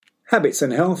Habits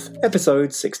and Health,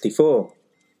 episode 64.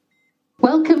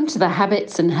 Welcome to the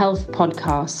Habits and Health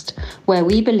podcast, where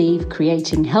we believe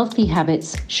creating healthy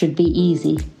habits should be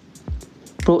easy.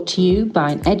 Brought to you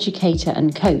by an educator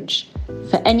and coach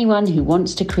for anyone who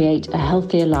wants to create a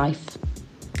healthier life.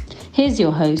 Here's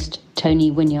your host,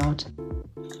 Tony Wynyard.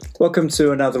 Welcome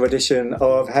to another edition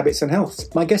of Habits and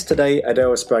Health. My guest today,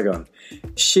 Adele Spragon.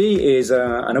 She is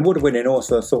an award-winning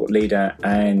author, thought leader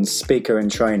and speaker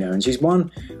and trainer, and she's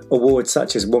won awards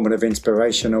such as Woman of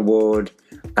Inspiration Award,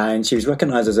 and she was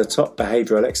recognised as a top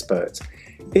behavioural expert.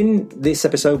 In this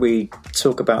episode, we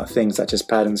talk about things such as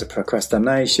patterns of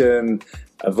procrastination,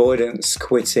 avoidance,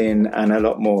 quitting, and a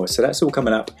lot more. So that's all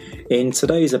coming up in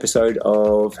today's episode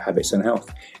of Habits and Health.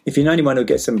 If you know anyone who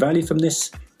gets some value from this,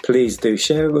 please do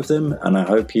share it with them, and I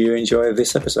hope you enjoy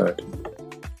this episode.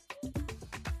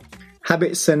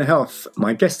 Habits and Health.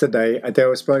 My guest today,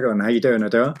 Adele Spragon. How you doing,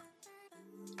 Adele?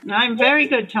 I'm very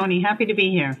good, Tony. Happy to be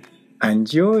here.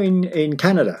 And you're in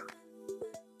Canada?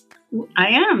 I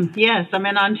am, yes. I'm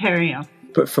in Ontario.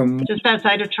 Just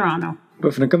outside of Toronto.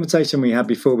 But from the conversation we had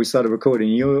before we started recording,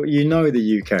 you know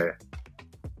the UK?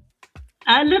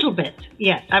 A little bit,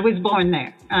 yes. I was born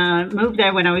there. Moved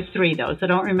there when I was 3, though, so I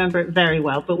don't remember it very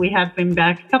well. But we have been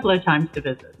back a couple of times to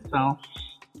visit. So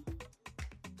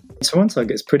Toronto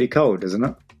gets pretty cold, isn't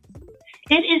it?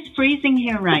 It is freezing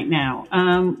here right now.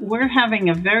 We're having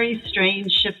a very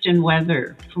strange shift in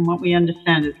weather. From what we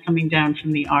understand, it's coming down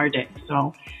from the Arctic.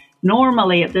 So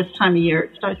normally at this time of year,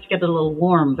 it starts to get a little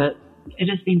warm, but it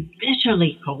has been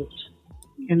bitterly cold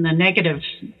in the negative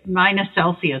minus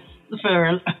Celsius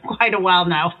for quite a while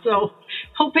now. So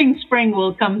hoping spring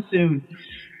will come soon.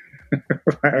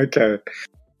 Okay.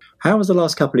 How has the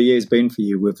last couple of years been for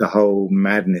you with the whole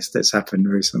madness that's happened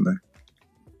recently?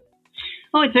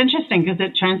 Oh, it's interesting because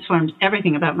it transformed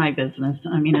everything about my business.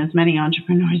 I mean, as many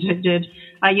entrepreneurs did,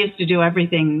 I used to do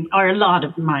everything, or a lot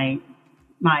of my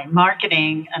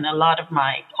marketing and a lot of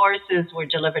my courses were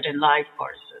delivered in live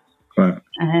courses. Right.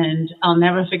 And I'll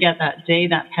never forget that day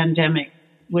that pandemic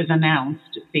was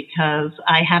announced, because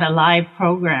I had a live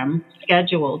program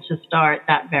scheduled to start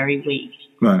that very week.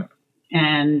 Right.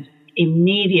 And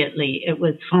immediately it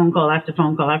was phone call after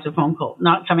phone call after phone call.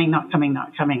 Not coming.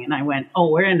 And I went, oh,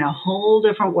 we're in a whole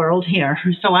different world here.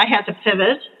 So I had to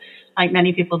pivot, like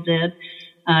many people did.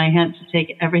 I had to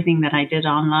take everything that I did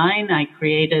online. I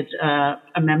created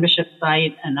a membership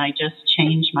site, and I just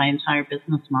changed my entire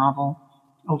business model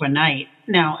overnight.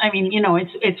 Now, I mean,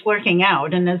 it's working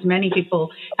out, and as many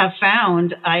people have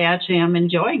found, I actually am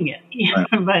enjoying it.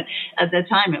 Right. But at the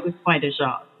time, it was quite a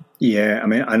shock. Yeah, I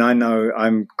mean, and I know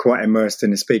I'm quite immersed in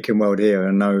the speaking world here.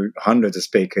 I know hundreds of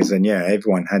speakers, and yeah,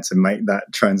 everyone had to make that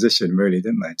transition, really,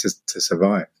 didn't they, to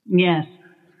survive? Yes.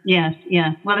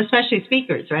 Well, especially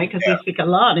speakers, right? Because we speak a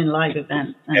lot in live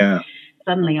events. And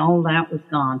suddenly all that was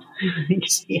gone.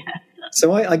 Yeah.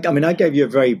 So I mean, I gave you a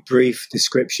very brief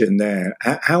description there.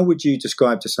 How would you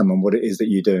describe to someone what it is that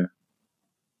you do?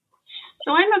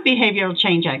 So I'm a behavioral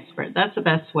change expert. That's the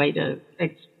best way to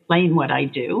explain what I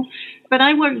do. But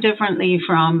I work differently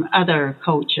from other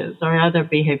coaches or other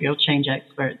behavioral change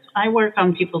experts. I work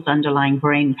on people's underlying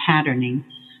brain patterning.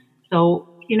 So,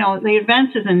 the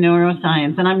advances in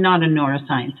neuroscience, and I'm not a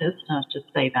neuroscientist, I'll just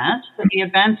say that, but the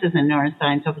advances in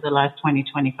neuroscience over the last 20,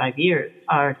 25 years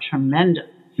are tremendous.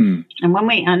 And when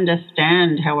we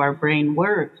understand how our brain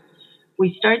works,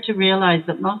 we start to realize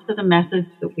that most of the methods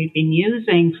that we've been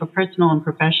using for personal and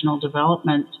professional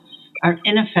development are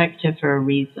ineffective for a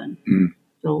reason.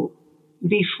 So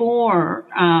before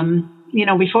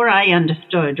I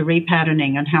understood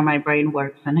repatterning and how my brain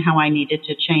works and how I needed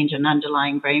to change an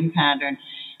underlying brain pattern,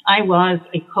 I was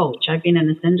a coach. I've been in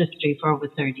this industry for over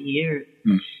 30 years.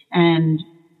 And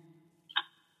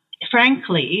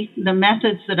frankly, the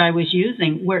methods that I was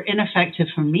using were ineffective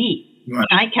for me. Right.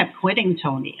 I kept quitting,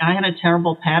 Tony. I had a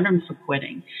terrible pattern for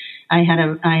quitting. I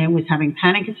was having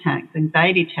panic attacks,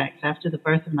 anxiety attacks after the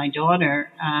birth of my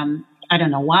daughter. I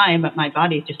don't know why, but my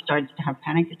body just started to have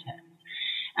panic attacks.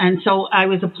 And so I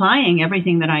was applying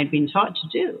everything that I had been taught to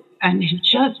do, and it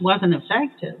just wasn't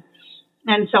effective.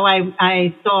 And so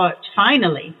I thought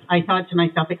to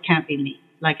myself, it can't be me.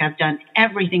 Like, I've done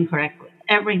everything correctly,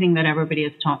 everything that everybody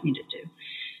has taught me to do.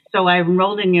 So I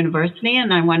enrolled in university,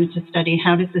 and I wanted to study,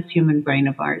 how does this human brain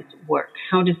of ours work?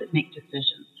 How does it make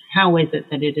decisions? How is it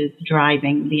that it is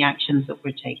driving the actions that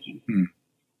we're taking?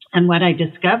 And what I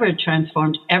discovered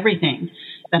transformed everything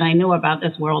that I knew about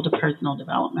this world of personal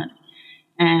development.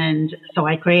 And so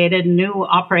I created new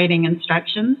operating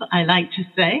instructions, I like to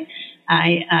say.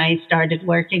 I started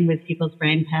working with people's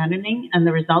brain patterning, and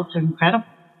the results are incredible.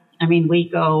 I mean, we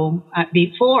go,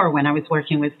 before when I was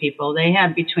working with people, they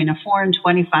had between a 4 and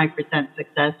 25%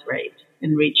 success rate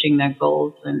in reaching their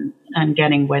goals and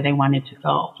getting where they wanted to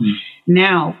go.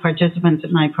 Now, participants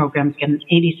in my programs get an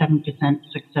 87%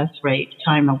 success rate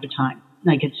time over time.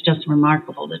 Like, it's just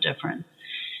remarkable, the difference.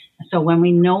 So when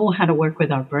we know how to work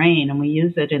with our brain and we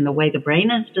use it in the way the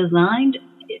brain is designed,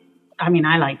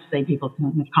 I like to say people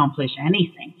can accomplish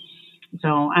anything.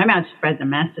 So I'm out to spread the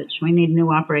message. We need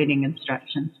new operating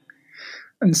instructions.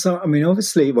 And so,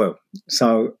 obviously,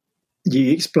 so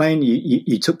you explained,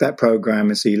 you took that program,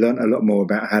 and so you learned a lot more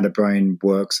about how the brain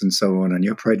works and so on, and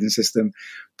your operating system.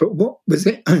 But what was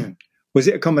it? Was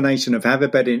it a combination of having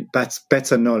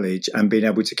better knowledge and being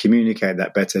able to communicate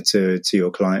that better to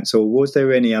your clients, or was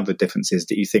there any other differences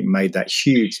that you think made that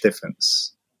huge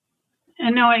difference?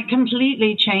 No, it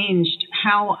completely changed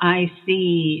how I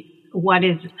see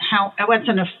what's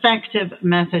an effective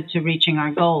method to reaching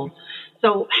our goals.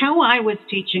 So how I was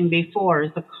teaching before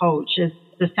as a coach is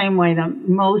the same way that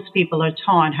most people are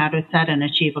taught how to set and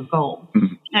achieve a goal.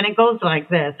 Mm-hmm. And it goes like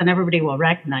this, and everybody will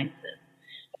recognize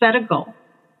this. Set a goal.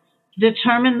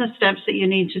 Determine the steps that you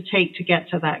need to take to get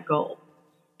to that goal.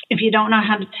 If you don't know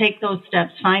how to take those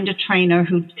steps, find a trainer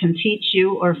who can teach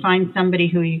you, or find somebody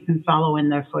who you can follow in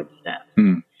their footsteps.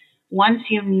 Mm. Once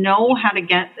you know how to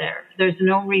get there, there's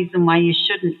no reason why you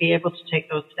shouldn't be able to take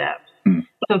those steps. Mm.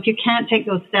 So if you can't take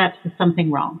those steps, there's something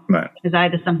wrong. Right. There's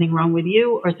either something wrong with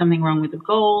you or something wrong with the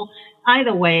goal.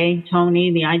 Either way,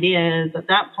 Tony, the idea is at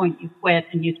that point you quit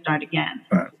and you start again.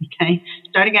 Right. Okay?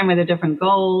 Start again with a different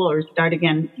goal, or start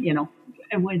again,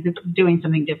 with doing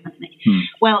something differently. Hmm.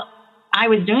 Well, I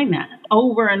was doing that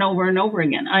over and over and over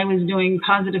again. I was doing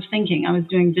positive thinking. I was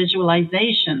doing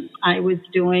visualization. I was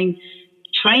doing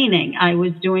training. I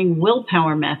was doing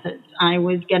willpower methods. I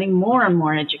was getting more and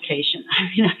more education.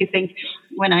 I think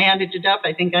when I added it up,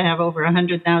 I think I have over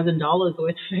 $100,000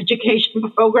 worth of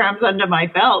education programs under my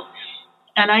belt,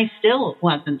 and I still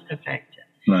wasn't effective.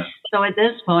 Right. So at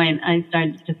this point, I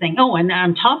started to think, and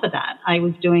on top of that, I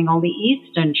was doing all the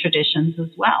Eastern traditions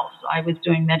as well. So I was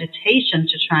doing meditation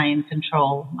to try and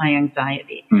control my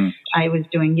anxiety. Mm. I was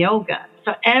doing yoga.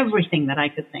 So everything that I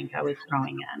could think, I was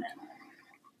throwing at it.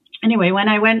 Anyway, when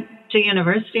I went to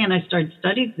university and I started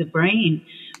studying the brain,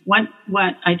 what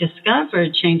I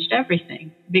discovered changed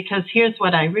everything. Because here's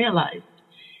what I realized.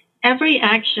 Every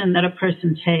action that a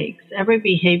person takes, every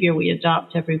behavior we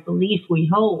adopt, every belief we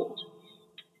hold,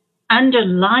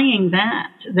 underlying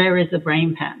that, there is a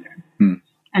brain pattern. Hmm.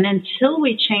 And until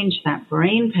we change that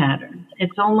brain pattern,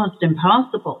 it's almost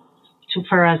impossible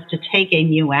for us to take a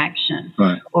new action,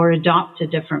 right, or adopt a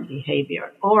different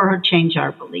behavior or change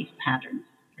our belief patterns,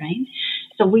 right?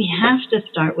 So we have to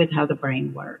start with how the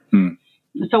brain works. Hmm.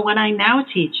 So what I now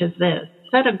teach is this.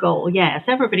 Set a goal. Yes,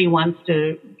 everybody wants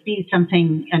to be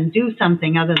something and do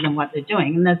something other than what they're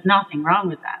doing, and there's nothing wrong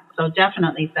with that. So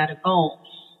definitely set a goal.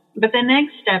 But the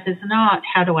next step is not,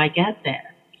 how do I get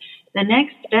there? The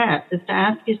next step is to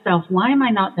ask yourself, why am I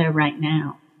not there right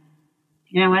now?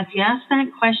 As you ask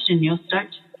that question, you'll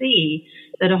start to see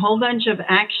that a whole bunch of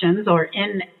actions, or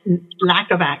in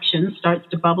lack of action, starts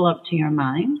to bubble up to your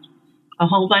mind. A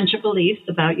whole bunch of beliefs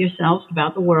about yourself,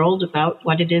 about the world, about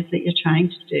what it is that you're trying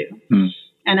to do. Mm.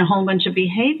 And a whole bunch of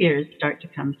behaviors start to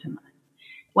come to mind.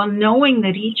 Well, knowing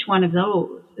that each one of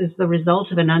those is the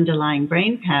result of an underlying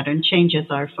brain pattern changes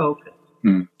our focus.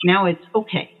 Mm. Now it's,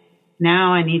 okay,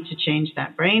 now I need to change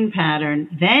that brain pattern.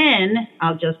 Then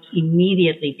I'll just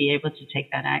immediately be able to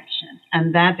take that action.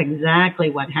 And that's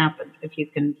exactly what happens. If you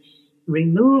can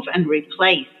remove and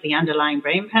replace the underlying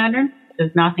brain pattern,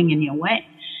 there's nothing in your way.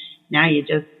 Now you're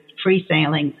just free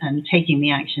sailing and taking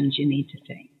the actions you need to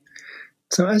take.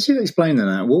 So as you explained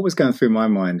that, what was going through my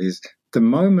mind is the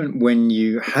moment when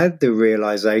you had the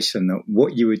realization that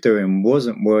what you were doing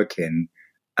wasn't working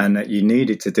and that you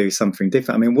needed to do something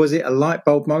different. Was it a light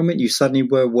bulb moment? You suddenly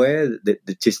were aware that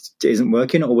it just isn't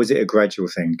working, or was it a gradual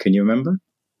thing? Can you remember?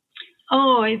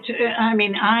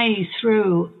 I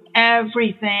threw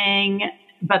everything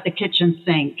but the kitchen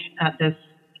sink at this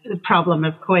problem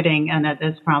of quitting and at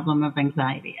this problem of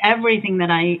anxiety. Everything that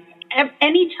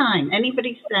anytime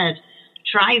anybody said,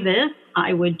 try this,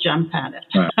 I would jump at it.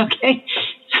 Right. Okay.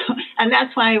 So, and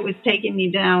that's why it was taking me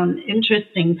down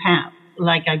interesting paths.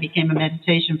 Like I became a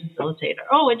meditation facilitator.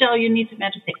 Oh, Adele, you need to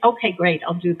meditate. Okay, great.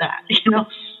 I'll do that.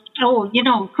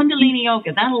 Kundalini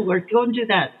yoga, that'll work. Go and do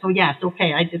that. So yes.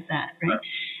 Okay. I did that.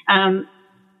 Right.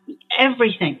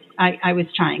 Everything I was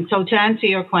trying. So to answer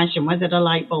your question, was it a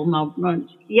light bulb moment?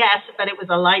 Yes, but it was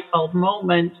a light bulb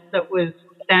moment that was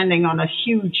standing on a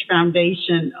huge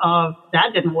foundation of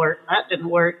that didn't work, that didn't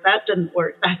work, that didn't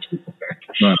work, that didn't work.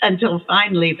 Right. Until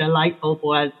finally the light bulb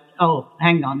was, oh,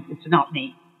 hang on, it's not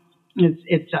me.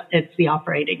 It's the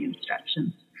operating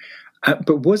instructions.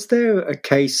 But was there a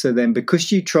case then,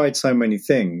 because you tried so many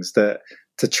things, that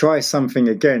to try something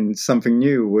again, something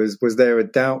new, was there a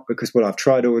doubt because, well, I've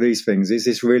tried all these things, is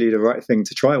this really the right thing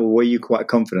to try? Or were you quite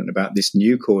confident about this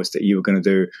new course that you were going to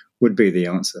do would be the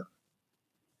answer?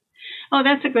 Oh,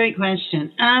 that's a great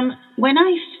question. When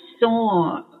I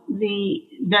saw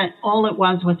that all it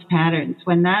was patterns,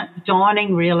 when that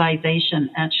dawning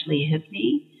realization actually hit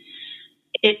me,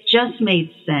 it just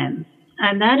made sense.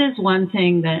 And that is one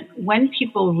thing that when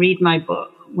people read my book,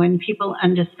 when people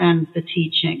understand the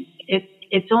teaching,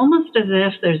 it's almost as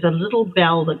if there's a little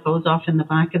bell that goes off in the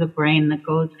back of the brain that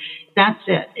goes, that's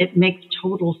it. It makes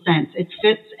total sense. It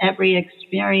fits every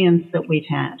experience that we've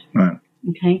had. Right.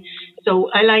 Okay. So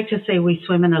I like to say we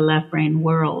swim in a left brain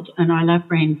world, and our left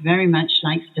brain very much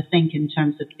likes to think in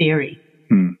terms of theory.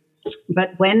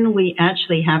 But when we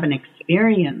actually have an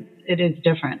experience, it is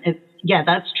different.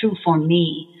 That's true for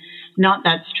me. Not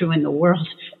that's true in the world,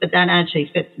 but that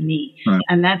actually fits me. Right.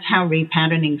 And that's how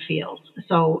repatterning feels.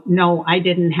 So no, I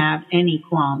didn't have any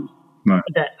qualms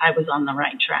that I was on the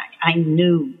right track. I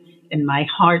knew in my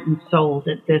heart and soul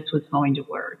that this was going to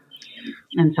work.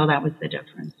 And so that was the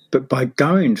difference. But by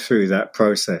going through that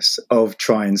process of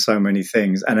trying so many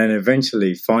things and then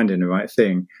eventually finding the right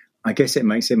thing, I guess it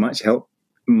makes it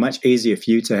much easier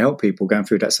for you to help people going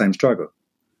through that same struggle.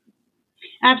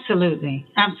 Absolutely.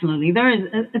 Absolutely.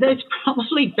 There's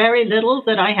probably very little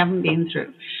that I haven't been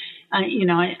through.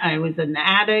 I was an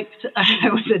addict. I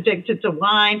was addicted to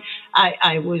wine.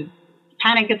 I was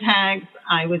panic attacks.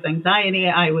 I was anxiety.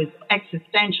 I was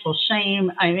existential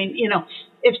shame. I mean,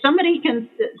 if somebody can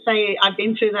say, I've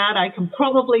been through that, I can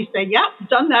probably say, yep,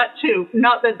 done that too.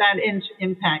 Not that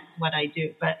impacts what I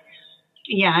do, but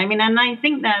yeah, I mean, and I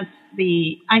think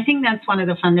that's one of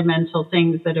the fundamental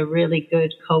things that a really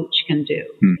good coach can do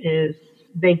is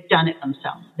they've done it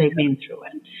themselves. They've been through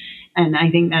it. And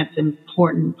I think that's an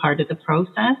important part of the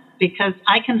process because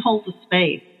I can hold the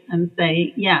space and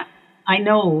say, yeah, I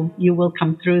know you will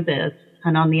come through this.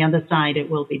 And on the other side, it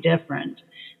will be different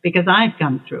because I've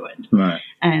gone through it. Right.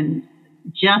 And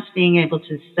just being able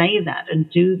to say that and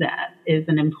do that is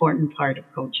an important part of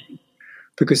coaching.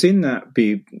 Because in that,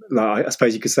 I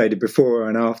suppose you could say the before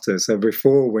and after. So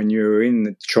before, when you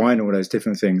were trying all those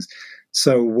different things,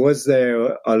 so was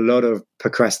there a lot of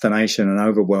procrastination and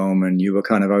overwhelm and you were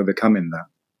kind of overcoming that?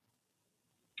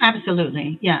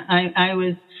 Absolutely. Yeah, I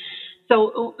was.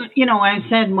 So, I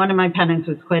said one of my patterns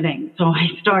was quitting. So I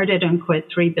started and quit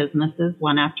 3 businesses,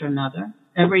 one after another.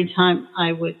 Every time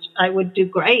I would do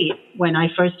great when I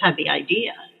first had the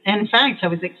idea. In fact, I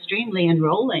was extremely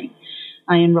enrolling.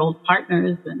 I enrolled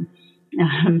partners and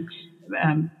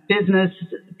business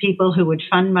people who would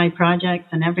fund my projects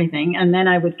and everything. And then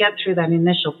I would get through that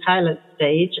initial pilot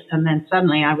stage. And then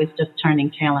suddenly I was just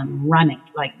turning tail and running.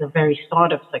 Like the very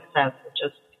thought of success would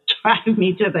just drive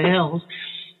me to the hills.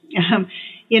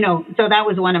 So that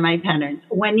was one of my patterns.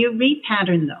 When you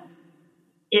repattern, though,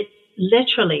 it's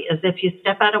literally as if you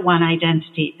step out of one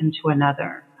identity into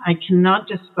another. I cannot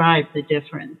describe the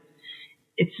difference.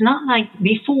 It's not like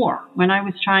before when I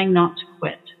was trying not to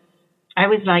quit. I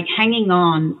was like hanging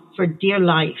on for dear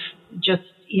life, just,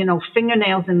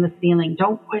 fingernails in the ceiling.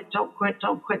 Don't quit, don't quit,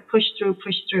 don't quit. Push through,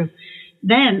 push through.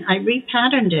 Then I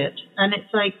repatterned it. And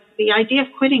it's like the idea of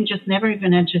quitting just never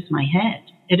even enters my head.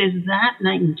 It is that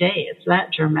night and day. It's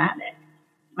that dramatic.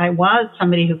 I was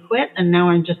somebody who quit, and now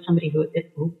I'm just somebody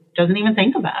who doesn't even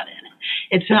think about it.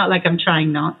 It's not like I'm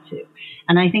trying not to.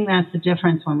 And I think that's the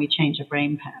difference when we change a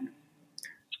brain pattern.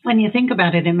 When you think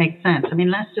about it, it makes sense. I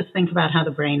mean, let's just think about how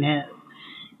the brain is.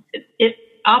 It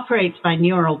operates by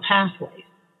neural pathways.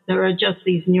 There are just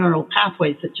these neural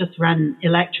pathways that just run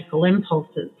electrical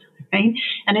impulses, right?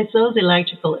 And it's those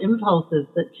electrical impulses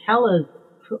that tell us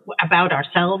about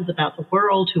ourselves, about the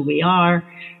world, who we are,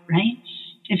 right?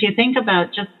 If you think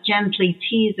about just gently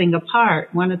teasing apart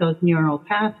one of those neural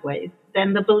pathways,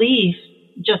 then the belief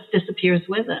just disappears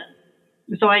with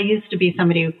it. So I used to be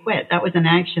somebody who quit. That was an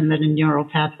action that a neural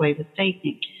pathway was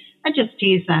taking. I just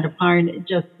tease that apart.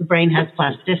 The brain has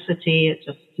plasticity. It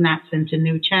just snaps into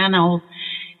new channels,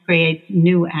 creates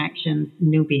new actions,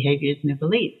 new behaviors, new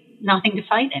beliefs. Nothing to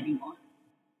fight anymore.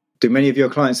 Do many of your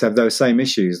clients have those same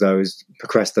issues, those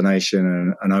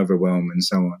procrastination and overwhelm and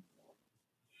so on?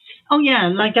 Oh, yeah.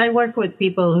 Like I work with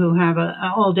people who have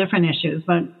all different issues,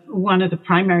 but one of the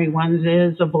primary ones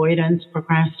is avoidance,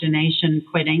 procrastination,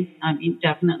 quitting. I mean,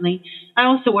 definitely. I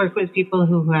also work with people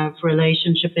who have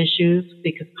relationship issues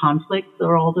because conflicts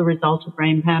are all the result of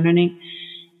brain patterning.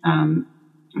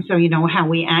 So, how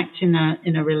we act in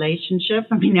a relationship.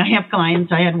 I mean, I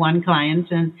had one client,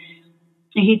 and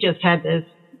he just had this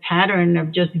pattern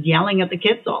of just yelling at the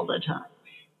kids all the time.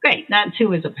 Great. That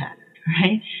too is a pattern,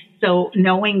 right? So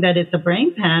knowing that it's a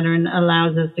brain pattern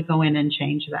allows us to go in and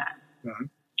change that. Right.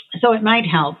 So it might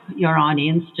help your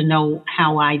audience to know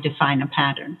how I define a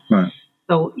pattern. Right.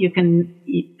 So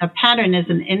a pattern is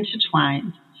an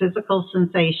intertwined physical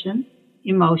sensation,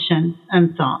 emotion,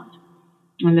 and thought.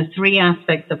 When the three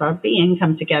aspects of our being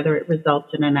come together, it results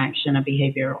in an action, a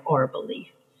behavior, or a belief.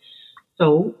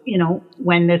 So,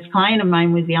 when this client of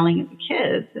mine was yelling at the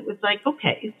kids, it was like,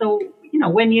 okay, so,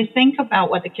 when you think about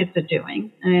what the kids are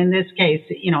doing, and in this case,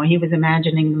 he was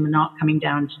imagining them not coming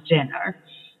down to dinner.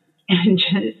 And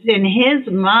in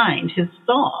his mind, his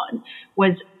thought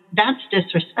was, that's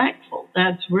disrespectful.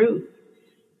 That's rude.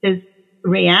 His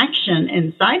reaction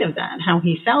inside of that, how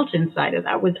he felt inside of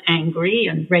that, was angry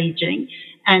and raging.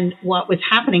 And what was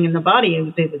happening in the body, it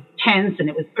was tense and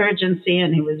it was urgency,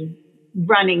 and he was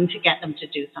running to get them to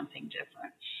do something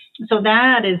different. So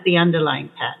that is the underlying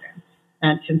pattern.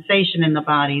 That sensation in the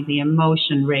body, the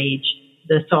emotion, rage,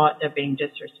 the thought they're being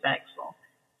disrespectful.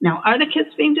 Now, are the kids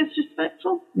being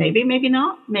disrespectful? Maybe, maybe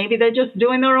not. Maybe they're just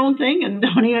doing their own thing and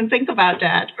don't even think about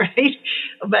that, right?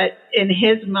 But in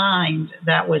his mind,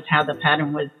 that was how the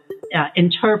pattern was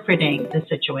interpreting the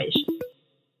situation.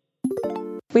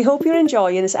 We hope you're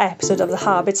enjoying this episode of the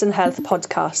Habits and Health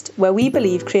podcast, where we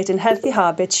believe creating healthy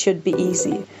habits should be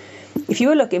easy. If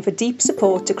you are looking for deep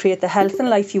support to create the health and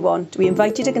life you want, we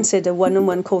invite you to consider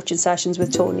one-on-one coaching sessions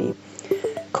with Tony.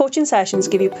 Coaching sessions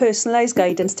give you personalised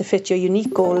guidance to fit your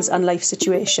unique goals and life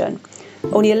situation.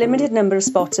 Only a limited number of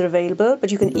spots are available,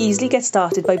 but you can easily get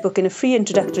started by booking a free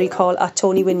introductory call at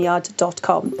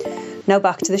tonywynyard.com. Now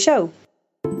back to the show.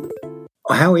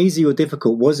 How easy or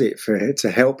difficult was it for it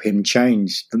to help him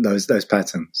change those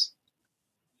patterns?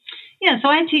 Yeah, so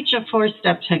I teach a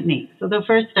 4-step technique. So the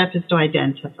first step is to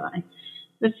identify.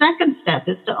 The second step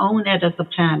is to own it as a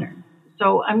pattern.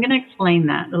 So I'm going to explain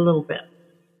that a little bit.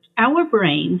 Our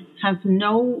brain has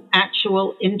no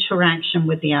actual interaction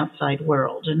with the outside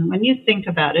world. And when you think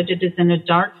about it, it is in a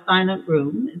dark, silent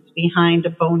room. It's behind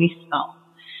a bony skull.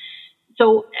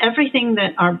 So everything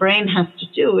that our brain has to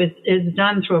do is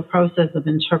done through a process of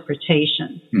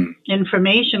interpretation.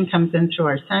 Information comes in through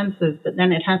our senses, but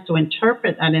then it has to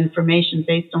interpret that information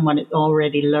based on what it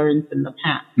already learned in the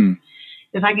past.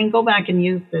 If I can go back and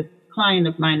use this client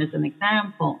of mine as an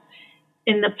example,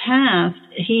 in the past,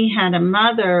 he had a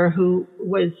mother who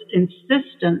was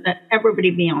insistent that everybody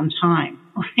be on time,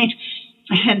 right?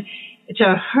 And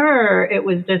to her, it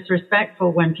was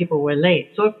disrespectful when people were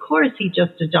late. So, of course, he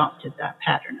just adopted that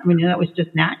pattern. I mean, that was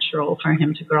just natural for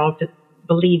him to grow up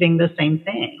believing the same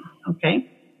thing, okay?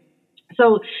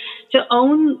 So to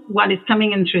own what is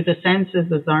coming in through the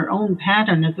senses as our own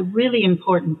pattern is a really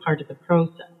important part of the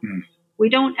process. We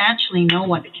don't actually know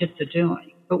what the kids are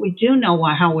doing, but we do know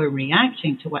how we're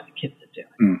reacting to what the kids are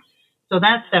doing. So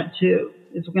that's step 2,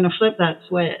 is we're going to flip that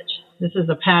switch. This is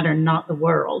a pattern, not the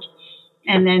world.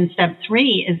 And then step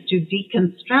 3 is to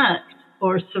deconstruct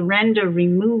or surrender,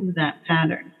 remove that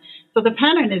pattern. So the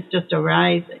pattern is just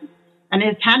arising, and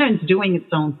the pattern's doing its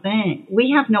own thing.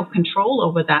 We have no control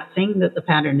over that thing that the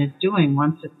pattern is doing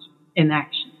once it's in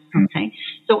action, okay?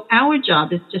 So our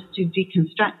job is just to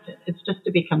deconstruct it. It's just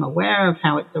to become aware of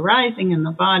how it's arising in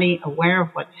the body, aware of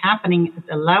what's happening at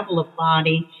the level of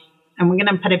body, and we're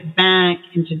going to put it back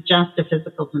into just a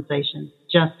physical sensation,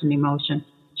 just an emotion,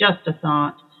 just a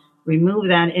thought. Remove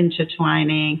that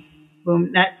intertwining.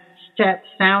 Boom. That step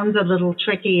sounds a little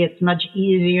tricky. It's much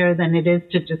easier than it is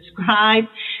to describe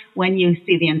when you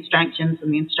see the instructions,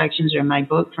 and the instructions are in my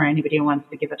book for anybody who wants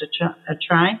to give it a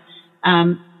try.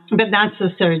 But that's the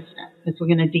third step, is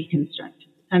we're going to deconstruct.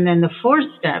 And then the fourth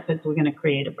step is we're going to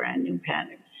create a brand new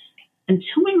pattern.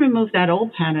 Until we remove that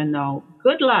old pattern, though,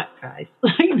 good luck, guys.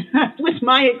 Like, that was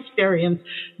my experience.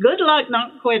 Good luck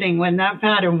not quitting when that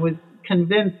pattern was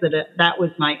convinced that that was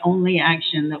my only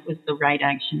action that was the right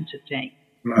action to take.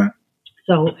 Right.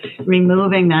 So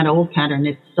removing that old pattern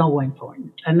is so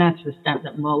important. And that's the step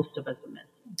that most of us are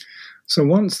missing. So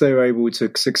once they're able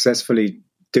to successfully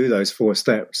do those 4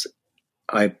 steps,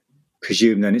 I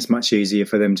presume then it's much easier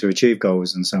for them to achieve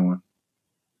goals and so on.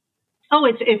 Oh,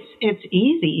 it's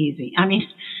easy. I mean,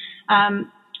 I'm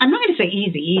not going to say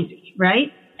easy,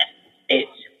 right? It's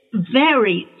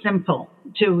very simple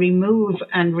to remove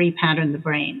and repattern the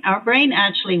brain. Our brain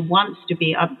actually wants to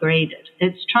be upgraded.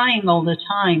 It's trying all the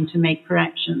time to make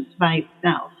corrections by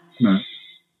itself. Right.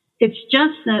 It's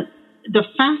just that the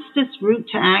fastest route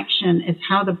to action is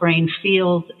how the brain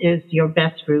feels is your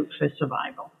best route for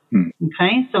survival.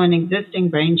 Okay, so an existing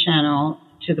brain channel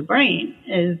to the brain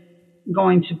is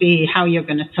going to be how you're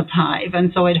going to survive.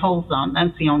 And so it holds on.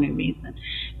 That's the only reason.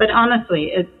 But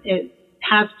honestly, it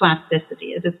has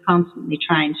plasticity. It is constantly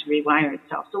trying to rewire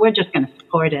itself. So we're just going to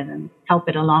support it and help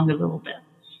it along a little bit.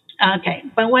 Okay,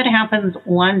 but what happens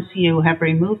once you have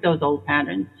removed those old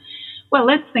patterns? Well,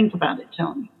 let's think about it,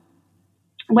 Tony.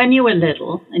 When you were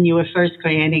little and you were first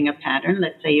creating a pattern,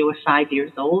 let's say you were 5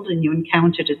 years old and you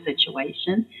encountered a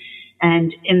situation,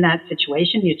 and in that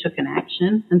situation you took an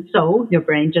action, and so your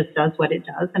brain just does what it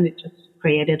does, and it just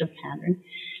created a pattern.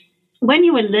 When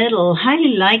you were little,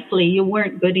 highly likely you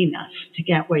weren't good enough to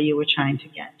get where you were trying to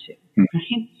get to,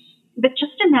 right? But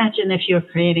just imagine if you're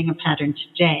creating a pattern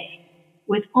today,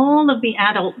 with all of the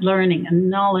adult learning and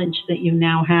knowledge that you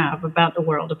now have about the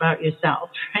world, about yourself,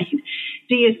 right?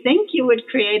 Do you think you would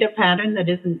create a pattern that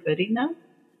isn't good enough?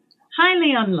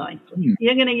 Highly unlikely.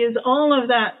 You're going to use all of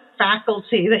that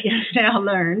faculty that you've now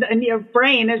learned, and your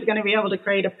brain is going to be able to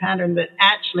create a pattern that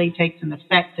actually takes an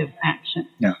effective action.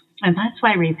 Yeah. And that's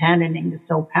why repatterning is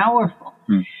so powerful,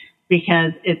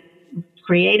 because it's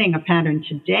creating a pattern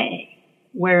today,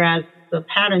 whereas the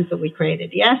patterns that we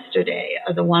created yesterday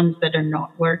are the ones that are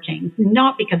not working,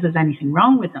 not because there's anything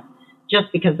wrong with them, just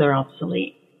because they're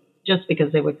obsolete, just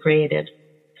because they were created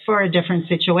for a different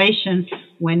situation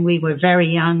when we were very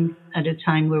young at a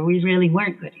time where we really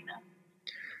weren't good enough.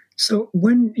 So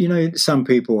when, some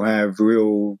people have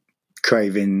real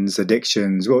cravings,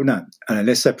 addictions,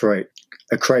 let's separate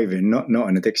a craving, not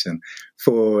an addiction,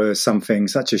 for something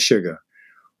such as sugar.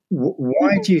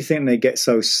 Why do you think they get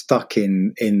so stuck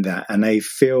in that, and they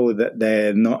feel that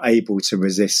they're not able to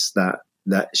resist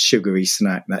that sugary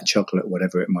snack, that chocolate,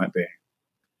 whatever it might be?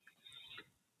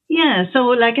 Yeah, so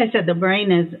like I said, the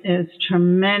brain is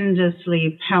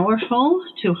tremendously powerful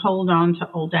to hold on to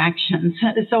old actions.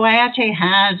 So I actually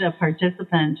had a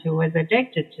participant who was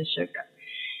addicted to sugar.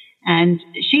 And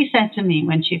she said to me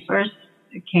when she first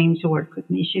came to work with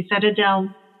me, she said,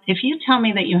 Adele, if you tell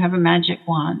me that you have a magic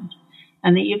wand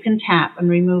and that you can tap and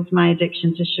remove my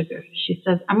addiction to sugar, she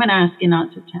says, I'm going to ask you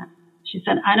not to tap. She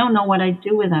said, I don't know what I'd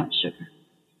do without sugar.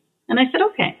 And I said,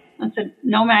 okay. I said,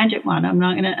 no magic wand.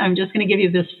 I'm just going to give you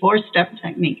this 4-step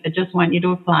technique. I just want you to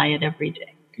apply it every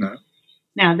day. No.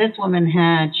 Now, this woman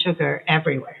had sugar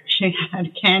everywhere. She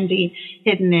had candy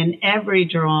hidden in every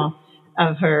drawer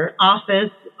of her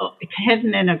office,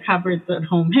 hidden in her cupboards at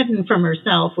home, hidden from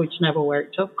herself, which never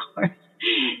worked, of course.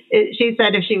 She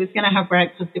said if she was going to have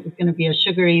breakfast, it was going to be a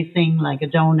sugary thing like a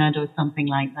donut or something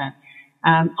like that.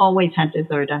 Always had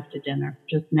dessert after dinner,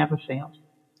 just never failed.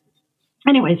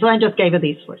 Anyway, so I just gave her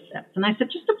these 4 steps, and I said,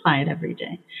 just apply it every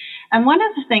day. And one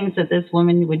of the things that this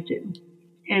woman would do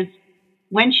is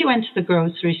when she went to the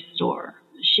grocery store,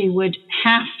 she would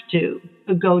have to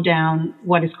go down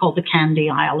what is called the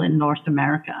candy aisle in North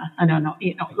America. I don't know,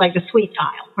 like the sweet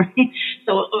aisle, right?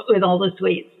 So with all the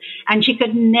sweets. And she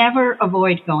could never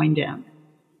avoid going down.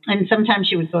 And sometimes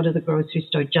she would go to the grocery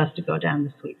store just to go down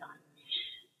the sweet aisle.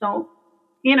 So,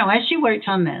 as she worked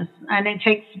on this, and it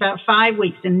takes about 5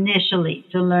 weeks initially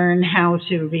to learn how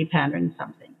to repattern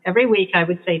something. Every week I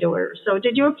would say to her, so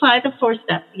did you apply the 4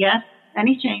 steps? Yes.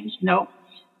 Any change? No.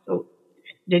 So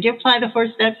did you apply the 4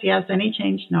 steps? Yes. Any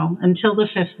change? No. Until the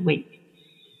 5th week.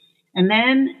 And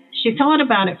then she thought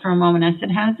about it for a moment. I said,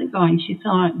 how's it going? She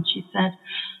thought, and she said,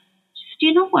 do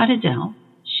you know what, Adele?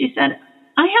 She said,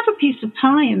 I have a piece of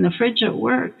pie in the fridge at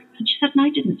work. And she said, and I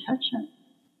didn't touch it.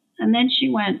 And then she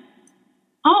went,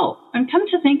 oh, and come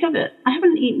to think of it, I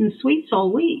haven't eaten sweets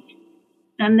all week.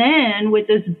 And then with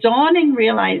this dawning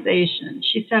realization,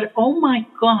 she said, oh my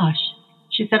gosh.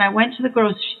 She said, I went to the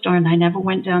grocery store and I never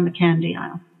went down the candy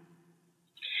aisle.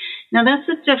 Now that's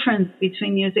the difference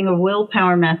between using a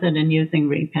willpower method and using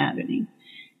repatterning.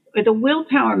 With a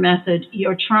willpower method,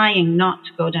 you're trying not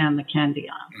to go down the candy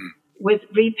aisle. With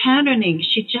repatterning,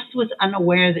 she just was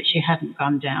unaware that she hadn't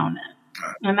gone down it.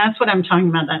 And that's what I'm talking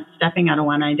about, that stepping out of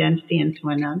one identity into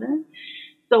another.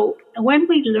 So when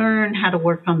we learn how to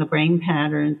work on the brain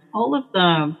patterns, all of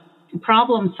the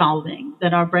problem solving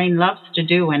that our brain loves to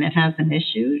do when it has an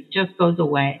issue just goes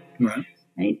away.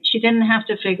 Right? She didn't have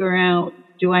to figure out,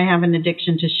 do I have an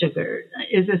addiction to sugar?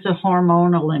 Is this a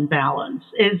hormonal imbalance?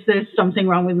 Is this something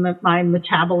wrong with my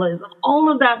metabolism?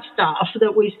 All of that stuff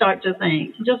that we start to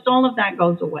think, just all of that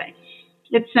goes away.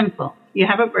 It's simple. You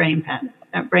have a brain pattern.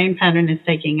 That brain pattern is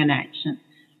taking an action.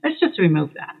 Let's just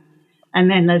remove that.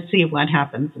 And then let's see what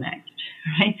happens next,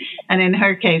 right? And in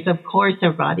her case, of course,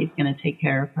 her body's going to take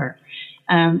care of her.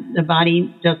 The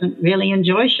body doesn't really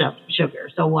enjoy sugar,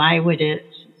 so why would it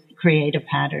create a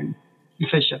pattern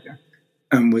for sugar?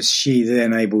 And was she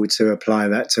then able to apply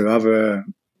that to other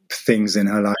things in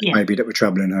her life, maybe that were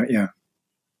troubling her? Yeah.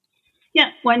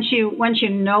 Yeah, once you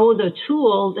know the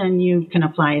tool, then you can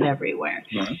apply it everywhere.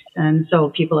 Right. And so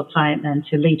people apply it then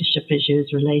to leadership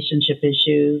issues, relationship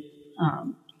issues,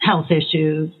 health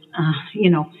issues,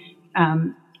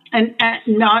 and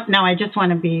not now. I just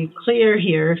want to be clear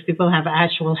here. If people have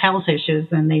actual health issues,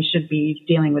 then they should be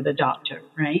dealing with a doctor,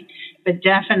 right? But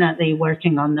definitely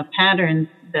working on the patterns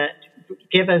that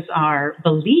give us our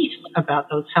belief about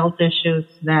those health issues.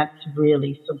 That's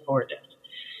really supportive.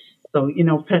 So,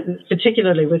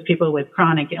 particularly with people with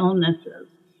chronic illnesses,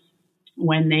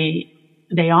 when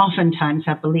they oftentimes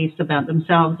have beliefs about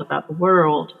themselves, about the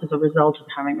world as a result of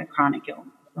having the chronic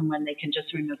illness. And when they can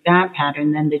just remove that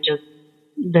pattern, then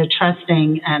they're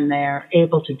trusting and they're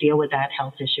able to deal with that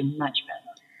health issue much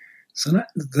better. So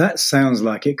that sounds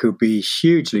like it could be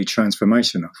hugely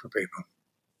transformational for people.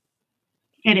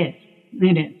 It is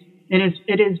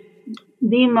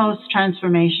the most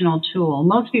transformational tool.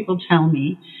 Most people tell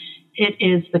me it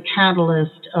is the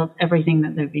catalyst of everything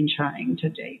that they've been trying to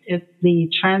date. It's the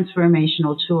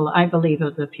transformational tool, I believe,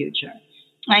 of the future.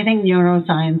 I think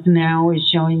neuroscience now is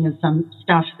showing us some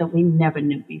stuff that we never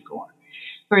knew before.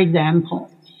 For example,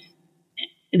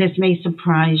 this may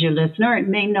surprise your listener. It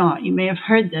may not. You may have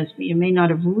heard this, but you may not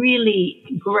have really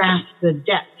grasped the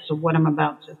depths of what I'm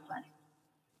about to say.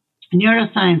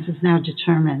 Neuroscience has now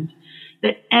determined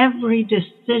that every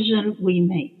decision we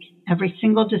make, every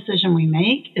single decision we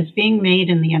make, is being made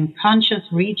in the unconscious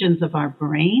regions of our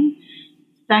brain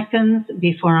seconds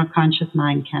before our conscious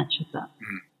mind catches up.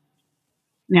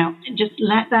 Now, just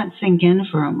let that sink in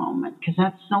for a moment, because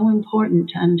that's so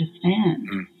important to understand.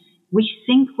 We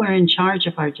think we're in charge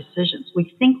of our decisions. We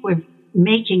think we're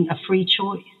making a free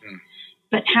choice.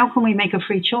 But how can we make a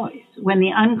free choice when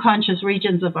the unconscious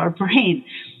regions of our brain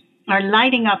are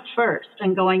lighting up first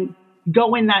and going,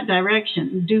 go in that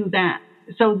direction, do that?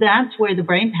 So that's where the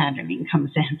brain patterning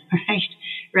comes in,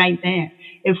 right there.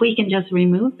 If we can just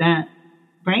remove that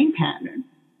brain pattern,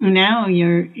 now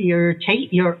you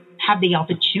have the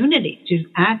opportunity to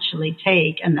actually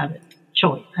take another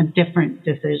choice, a different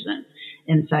decision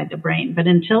inside the brain. But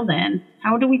until then,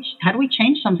 how do we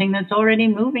change something that's already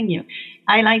moving you?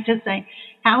 I like to say,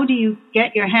 how do you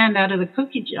get your hand out of the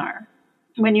cookie jar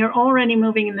when you're already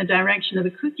moving in the direction of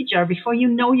the cookie jar before you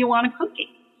know you want a cookie?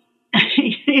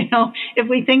 If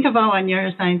we think about what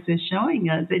neuroscience is showing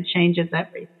us, it changes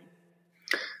everything.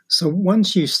 So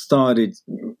once you started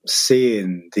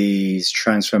seeing these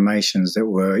transformations that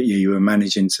you were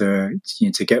managing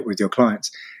to get with your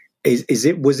clients,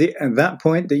 was it at that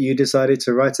point that you decided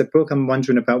to write a book? I'm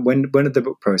wondering about when did the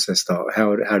book process start?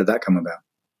 How did that come about?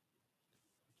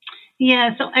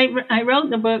 Yeah, so I wrote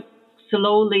the book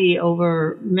slowly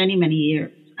over many, many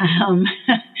years.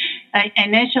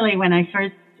 Initially, when I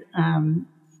first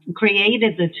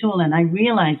created the tool and I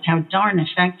realized how darn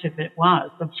effective it was,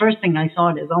 the first thing I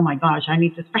thought is, oh my gosh, I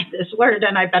need to spread this word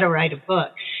and I better write a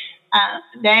book.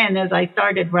 Then as I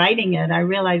started writing it, I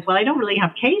realized, well, I don't really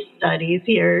have case studies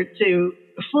here to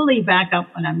fully back up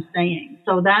what I'm saying.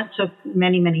 So that took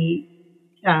many, many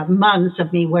months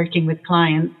of me working with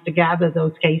clients to gather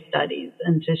those case studies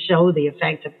and to show the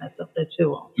effectiveness of the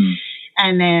tool.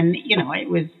 And then, I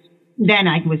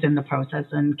was in the process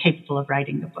and capable of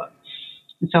writing the book.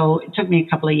 So it took me a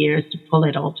couple of years to pull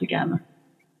it all together.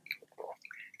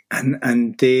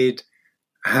 And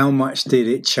how much did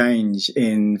it change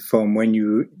from when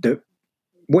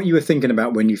what you were thinking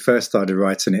about when you first started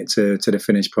writing it to the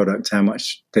finished product? How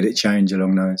much did it change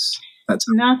along those?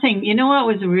 Nothing. You know what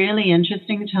was really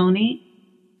interesting, Tony?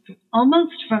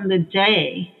 Almost from the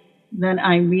day that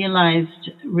I realized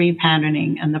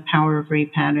repatterning and the power of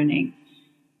repatterning,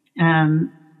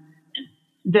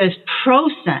 the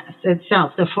process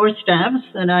itself, the 4 steps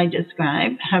that I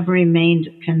described, have remained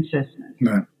consistent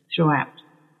throughout.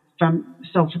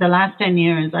 So for the last 10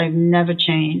 years, I've never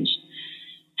changed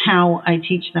how I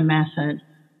teach the method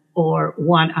or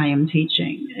what I am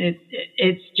teaching.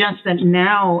 It's just that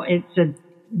now it's a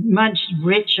much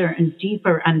richer and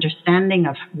deeper understanding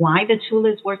of why the tool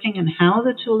is working and how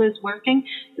the tool is working.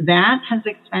 That has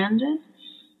expanded,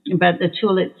 but the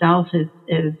tool itself is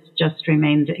just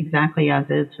remained exactly as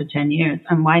is for 10 years.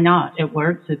 And why not? It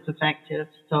works, it's effective.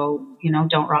 So,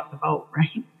 don't rock the boat,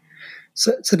 right?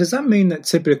 So does that mean that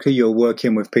typically you're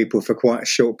working with people for quite a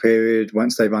short period?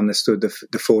 Once they've understood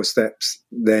the 4 steps,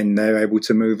 then they're able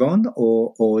to move on?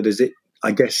 Or does it,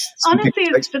 I guess... Honestly,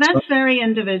 that's very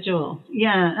individual.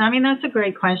 Yeah, I mean, that's a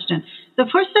great question. The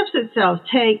 4 steps itself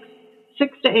take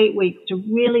 6 to 8 weeks to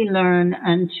really learn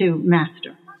and to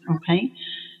master, okay?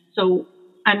 So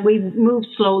and we move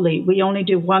slowly. We only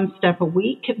do one step a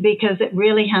week because it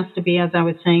really has to be, as I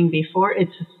was saying before,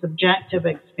 it's a subjective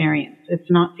experience. It's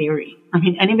not theory. I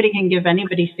mean, anybody can give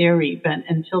anybody theory, but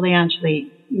until they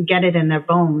actually get it in their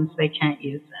bones, they can't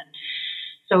use it.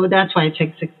 So that's why it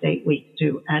takes 6 to 8 weeks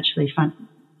to actually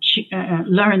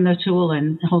learn the tool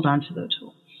and hold on to the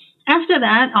tool. After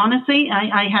that, honestly,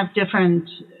 I have different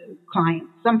clients.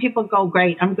 Some people go,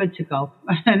 great, I'm good to go.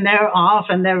 And they're off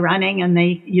and they're running and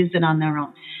they use it on their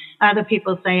own. Other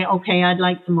people say, okay, I'd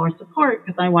like some more support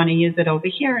because I want to use it over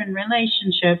here in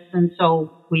relationships. And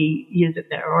so we use it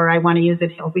there. Or I want to use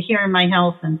it over here in my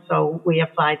health. And so we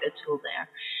apply the tool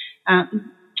there.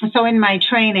 So in my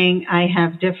training, I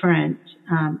have different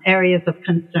areas of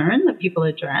concern that people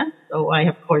address. So I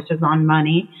have courses on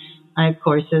money. I have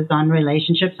courses on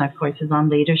relationships. I have courses on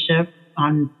leadership,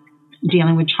 on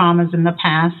dealing with traumas in the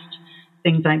past,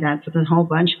 things like that. So there's a whole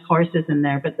bunch of courses in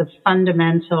there. But the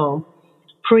fundamental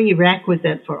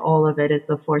prerequisite for all of it is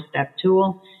the 4-step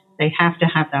tool. They have to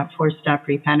have that 4-step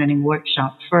repatterning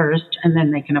workshop first, and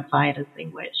then they can apply it as they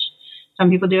wish. Some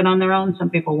people do it on their own.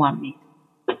 Some people want me.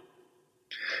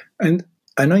 And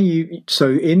I know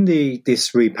so in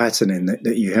this repatterning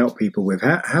that you help people with,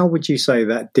 how would you say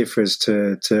that differs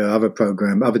to other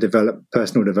personal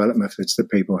development methods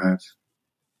that people have?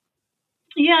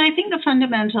 Yeah, I think the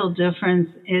fundamental difference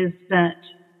is that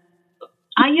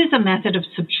I use a method of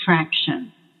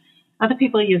subtraction. Other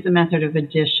people use a method of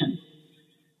addition.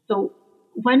 So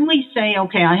when we say,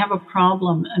 okay, I have a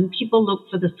problem, and people look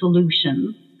for the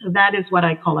solutions, that is what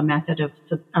I call a method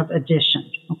of addition,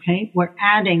 okay? We're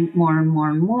adding more and more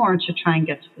and more to try and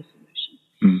get to the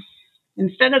solution.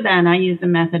 Instead of that, I use the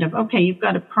method of, okay, you've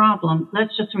got a problem,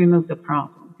 let's just remove the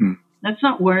problem. Let's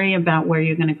not worry about where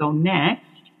you're going to go next.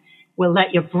 We'll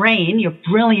let your brain, your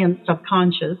brilliant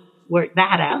subconscious, work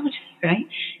that out, right?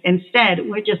 Instead,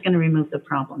 we're just going to remove the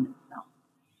problem itself.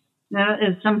 Now,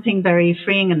 there's something very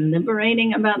freeing and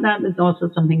liberating about that. There's also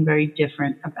something very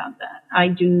different about that. I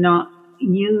do not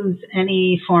use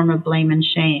any form of blame and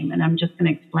shame, and I'm just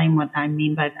going to explain what I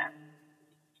mean by that.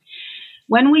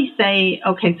 When we say,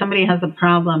 okay, somebody has a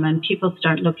problem and people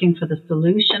start looking for the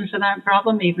solution for that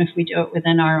problem, even if we do it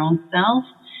within our own self,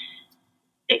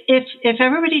 if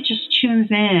everybody just tunes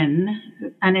in,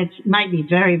 and it might be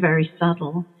very, very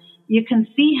subtle, you can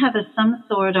see how there's some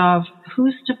sort of,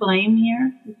 who's to blame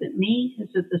here? Is it me? Is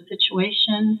it the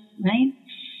situation, right?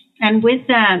 And with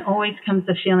that always comes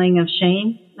the feeling of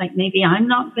shame, like maybe I'm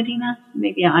not good enough,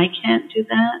 maybe I can't do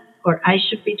that, or I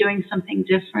should be doing something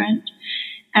different.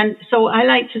 And so I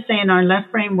like to say in our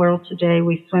left brain world today,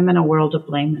 we swim in a world of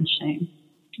blame and shame.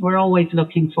 We're always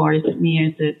looking for, is it me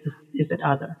or is it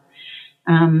other?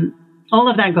 All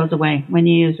of that goes away when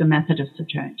you use a method of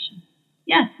subtraction.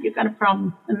 Yeah, you've got a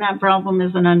problem, and that problem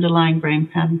is an underlying brain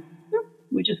pattern.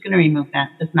 We're just going to remove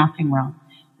that. There's nothing wrong.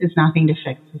 There's nothing to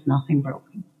fix. There's nothing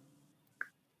broken.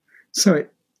 So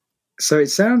it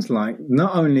sounds like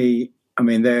not only, I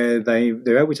mean,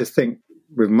 they're able to think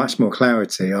with much more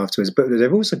clarity afterwards, but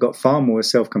they've also got far more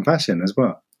self-compassion as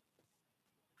well.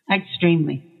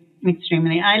 Extremely.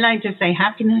 I like to say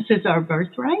happiness is our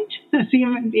birthright as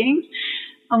human beings.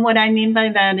 And what I mean by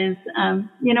that is,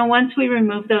 once we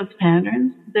remove those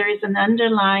patterns, there is an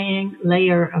underlying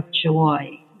layer of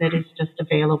joy that is just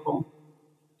available.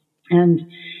 And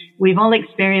we've all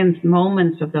experienced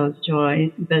moments of those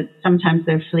joys, but sometimes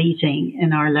they're fleeting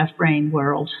in our left brain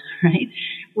world, right?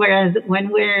 Whereas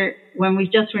when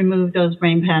we've just removed those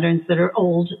brain patterns that are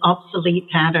old, obsolete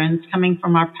patterns coming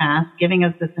from our past, giving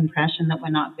us this impression that we're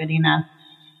not good enough,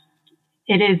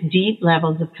 it is deep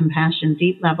levels of compassion,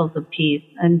 deep levels of peace,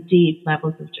 and deep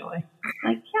levels of joy.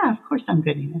 Like, yeah, of course I'm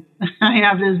good enough. I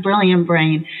have this brilliant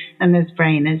brain, and this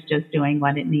brain is just doing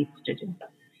what it needs to do.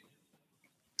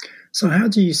 So how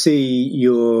do you see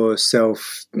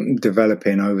yourself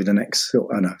developing over the next,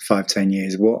 5-10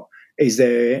 years?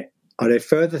 Are there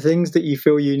further things that you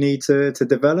feel you need to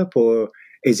develop, or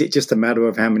is it just a matter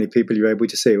of how many people you're able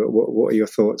to see? What are your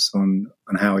thoughts on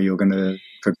how you're going to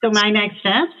progress? So my next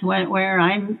steps, where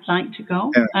I'd like to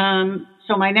go. Yeah.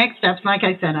 So my next steps, like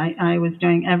I said, I was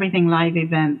doing everything live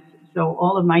events. So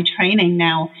all of my training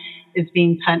now is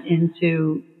being put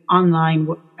into online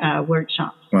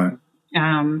workshops. Right.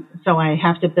 So I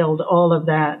have to build all of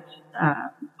that,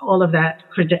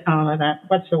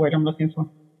 what's the word I'm looking for?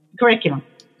 Curriculum.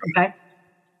 Okay.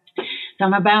 So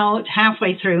I'm about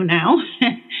halfway through now.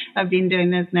 I've been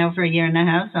doing this now for a year and a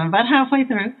half. So I'm about halfway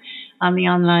through on the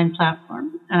online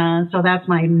platform. So that's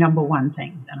my number one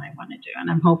thing that I want to do. And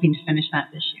I'm hoping to finish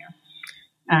that this year.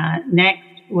 Next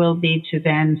will be to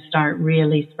then start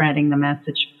really spreading the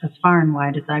message as far and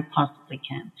wide as I possibly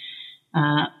can.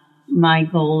 my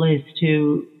goal is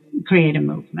to create a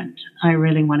movement. I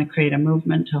really want to create a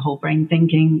movement to whole brain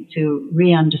thinking, to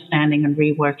re-understanding and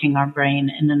reworking our brain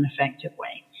in an effective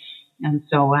way. And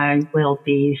so I will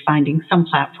be finding some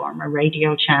platform, a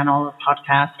radio channel, a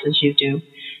podcast, as you do,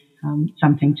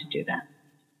 something to do that.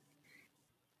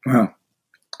 Wow.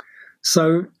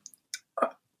 So,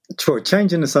 Troy,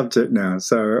 changing the subject now.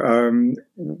 So,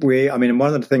 one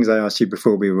of the things I asked you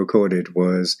before we recorded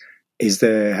was,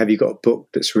 have you got a book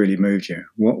that's really moved you?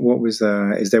 What was,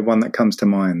 is there one that comes to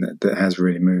mind that has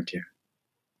really moved you?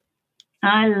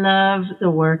 I love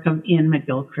the work of Ian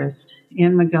McGilchrist.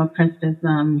 Ian McGilchrist is,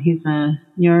 he's a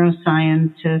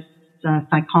neuroscientist,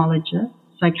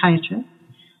 psychiatrist,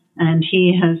 and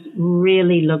he has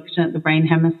really looked at the brain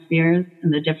hemispheres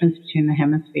and the difference between the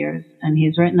hemispheres. And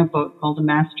he's written a book called The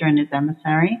Master and His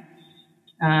Emissary,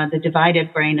 The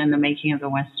Divided Brain and the Making of the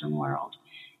Western World.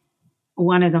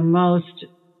 One of the most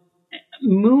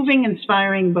moving,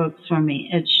 inspiring books for me.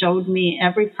 It showed me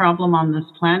every problem on this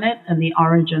planet and the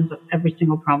origins of every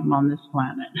single problem on this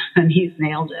planet. And he's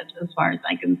nailed it as far as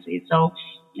I can see. So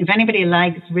if anybody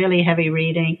likes really heavy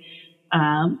reading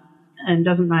and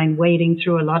doesn't mind wading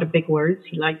through a lot of big words,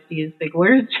 he likes to use big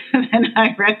words, then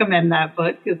I recommend that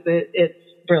book because it's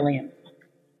brilliant.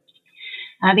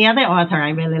 The other author I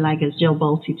really like is Jill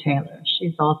Bolte Taylor.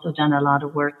 She's also done a lot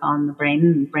of work on the brain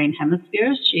and brain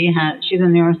hemispheres. She's a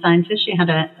neuroscientist. She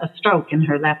had a stroke in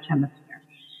her left hemisphere.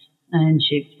 And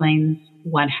she explains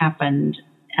what happened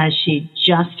as she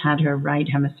just had her right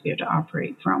hemisphere to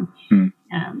operate from.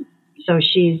 So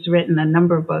she's written a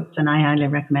number of books, and I highly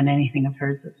recommend anything of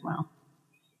hers as well.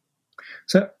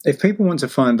 So if people want to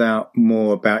find out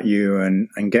more about you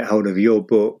and get hold of your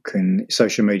book and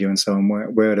social media and so on,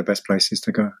 where are the best places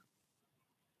to go?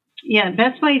 Yeah,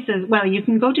 best places, well, you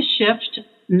can go to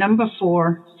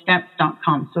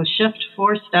shift4steps.com. So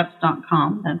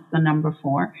shift4steps.com, that's the number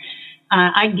 4.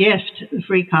 I gift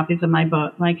free copies of my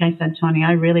book. Like I said, Tony,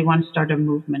 I really want to start a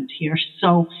movement here.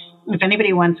 So if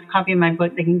anybody wants a copy of my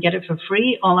book, they can get it for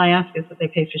free. All I ask is that they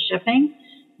pay for shipping.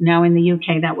 Now in the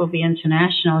UK, that will be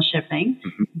international shipping.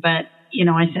 Mm-hmm. But,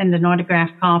 I send an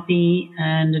autographed copy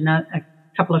and a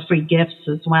couple of free gifts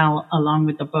as well along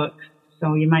with the book.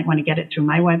 So you might want to get it through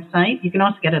my website. You can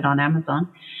also get it on Amazon.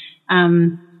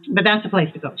 But that's the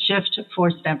place to go,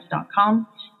 shift4steps.com.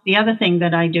 The other thing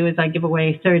that I do is I give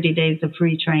away 30 days of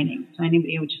free training. So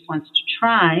anybody who just wants to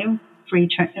try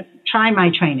my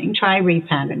training, try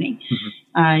repatterning.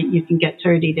 Mm-hmm. You can get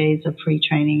 30 days of free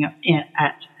training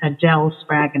at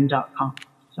AdeleSpraggon.com.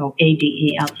 So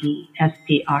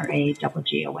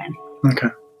ADELESPRAGGON. Okay.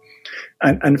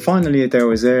 And finally,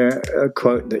 Adele, is there a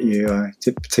quote that you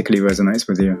particularly resonates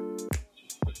with you?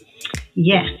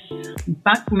 Yes,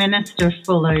 Buckminster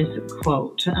Fuller's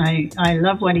quote. I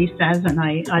love what he says, and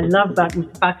I love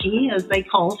Bucky, as they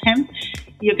called him.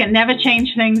 You can never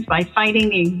change things by fighting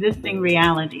the existing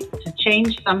realities. To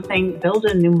change something, build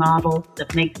a new model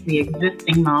that makes the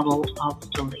existing model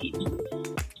obsolete.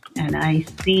 And I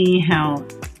see how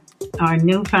our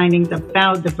new findings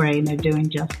about the brain are doing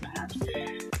just that.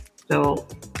 So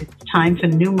it's time for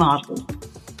new models.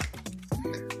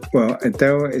 Well,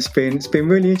 Adele, it's been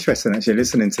really interesting actually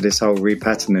listening to this whole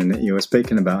repatterning that you were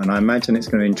speaking about, and I imagine it's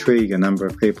going to intrigue a number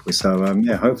of people. So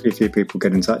hopefully a few people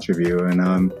get in touch with you,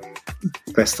 and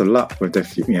best of luck with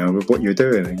with what you're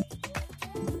doing.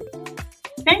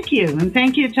 Thank you, and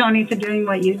thank you, Tony, for doing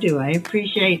what you do. I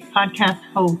appreciate podcast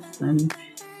hosts and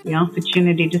the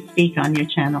opportunity to speak on your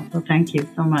channel. So thank you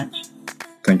so much.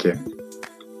 Thank you.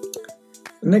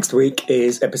 Next week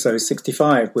is episode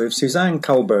 65 with Suzanne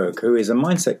Kohlberg, who is a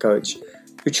mindset coach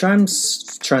who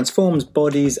transforms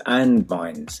bodies and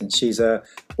minds. And she's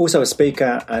also a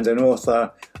speaker and an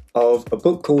author of a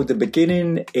book called The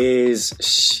Beginning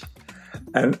is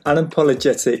an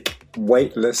Unapologetic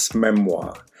Weightless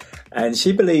Memoir. And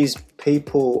she believes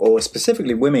people, or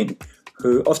specifically women,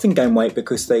 who often gain weight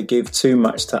because they give too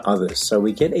much to others. So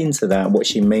we get into that, what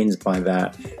she means by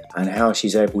that, and how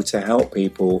she's able to help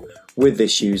people with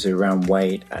issues around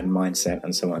weight and mindset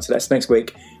and so on. So that's next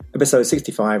week, episode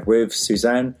 65 with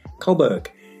Suzanne Kohlberg.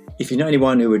 If you know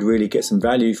anyone who would really get some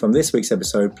value from this week's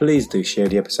episode, please do share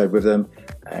the episode with them,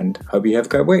 and hope you have a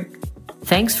great week.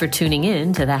 Thanks for tuning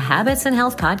in to the Habits and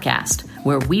Health Podcast,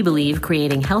 where we believe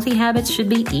creating healthy habits should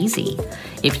be easy.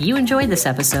 If you enjoyed this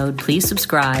episode, please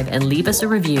subscribe and leave us a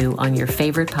review on your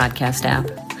favorite podcast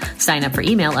app. Sign up for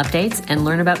email updates and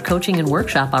learn about coaching and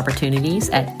workshop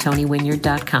opportunities at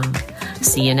TonyWinyard.com.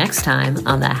 See you next time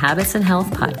on the Habits and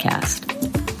Health Podcast.